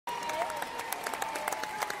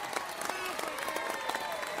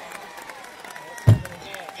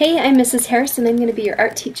Hey, I'm Mrs. Harris and I'm going to be your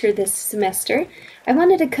art teacher this semester. I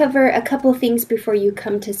wanted to cover a couple things before you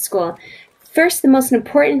come to school. First, the most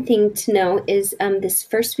important thing to know is this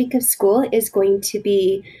first week of school is going to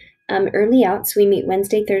be early out. So we meet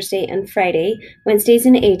Wednesday, Thursday, and Friday. Wednesday's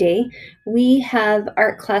an A day. We have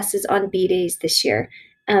art classes on B days this year.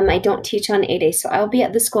 I don't teach on A days, so I'll be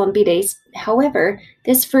at the school on B days. However,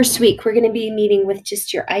 this first week we're going to be meeting with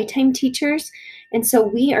just your I-Time teachers. And so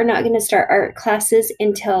we are not going to start art classes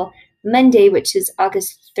until Monday, which is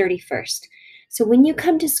August 31st. So when you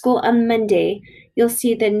come to school on Monday, you'll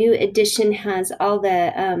see the new edition has all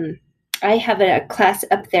the, I have a class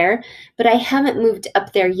up there, but I haven't moved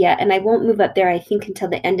up there yet, and I won't move up there, I think, until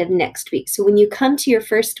the end of next week. So when you come to your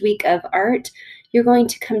first week of art, you're going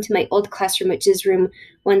to come to my old classroom, which is room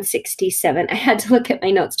 167. I had to look at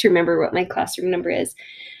my notes to remember what my classroom number is.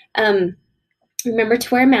 Remember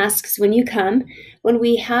to wear masks when you come. When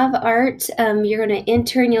we have art, you're going to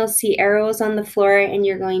enter and you'll see arrows on the floor, and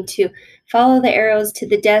you're going to follow the arrows to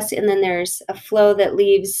the desk, and then there's a flow that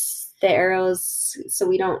leaves the arrows so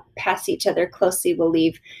we don't pass each other closely. We'll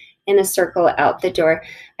leave in a circle out the door.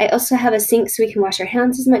 I also have a sink so we can wash our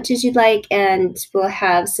hands as much as you'd like, and we'll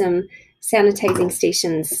have some sanitizing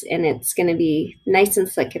stations, and it's going to be nice and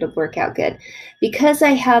slick. It'll work out good. Because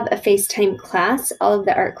I have a FaceTime class, all of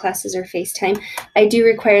the art classes are FaceTime, I do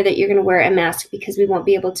require that you're going to wear a mask because we won't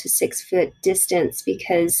be able to 6-foot distance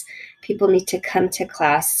because people need to come to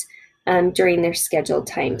class during their scheduled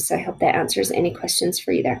time. So I hope that answers any questions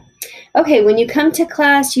for you there. Okay, when you come to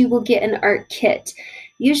class, you will get an art kit.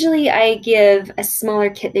 Usually I give a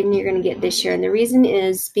smaller kit than you're going to get this year, and the reason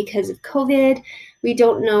is because of COVID. We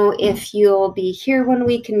don't know if you'll be here 1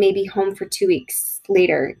 week and maybe home for 2 weeks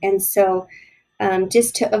later. And so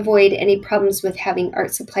just to avoid any problems with having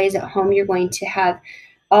art supplies at home, you're going to have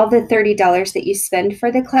all the $30 that you spend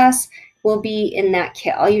for the class will be in that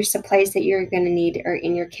kit. All your supplies that you're going to need are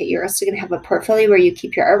in your kit. You're also going to have a portfolio where you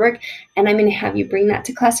keep your artwork, and I'm going to have you bring that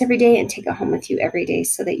to class every day and take it home with you every day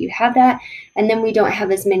so that you have that. And then we don't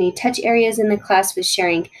have as many touch areas in the class with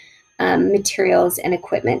sharing materials and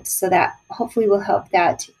equipment, so that hopefully will help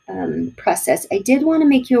that process. I did want to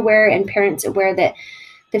make you aware and parents aware that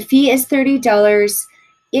the fee is $30.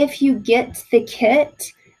 If you get the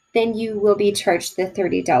kit, then you will be charged the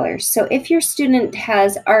 $30. So if your student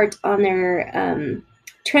has art on their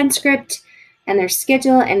transcript and their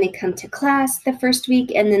schedule, and they come to class the first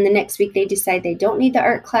week, and then the next week they decide they don't need the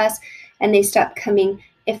art class and they stop coming,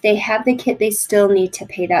 if they have the kit, they still need to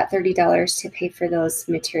pay that $30 to pay for those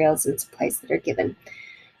materials and supplies that are given.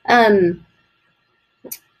 I'm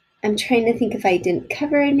trying to think if I didn't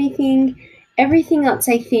cover anything. Everything else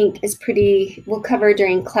I think is we'll cover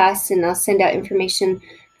during class, and I'll send out information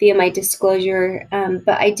via my disclosure.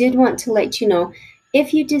 But I did want to let you know,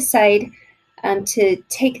 if you decide to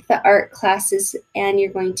take the art classes and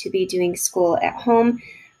you're going to be doing school at home,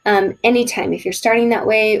 anytime, if you're starting that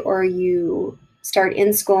way or you start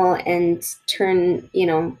in school and turn,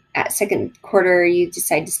 at second quarter, you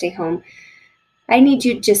decide to stay home, I need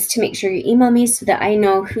you just to make sure you email me so that I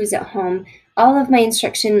know who's at home. All of my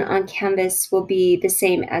instruction on Canvas will be the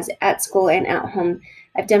same as at school and at home.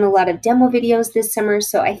 I've done a lot of demo videos this summer,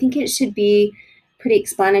 so I think it should be pretty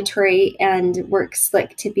explanatory and work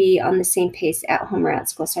slick to be on the same pace at home or at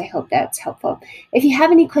school, so I hope that's helpful. If you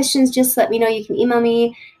have any questions, just let me know. You can email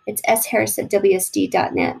me. It's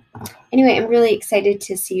sharris@wsd.net. Anyway, I'm really excited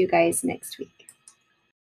to see you guys next week.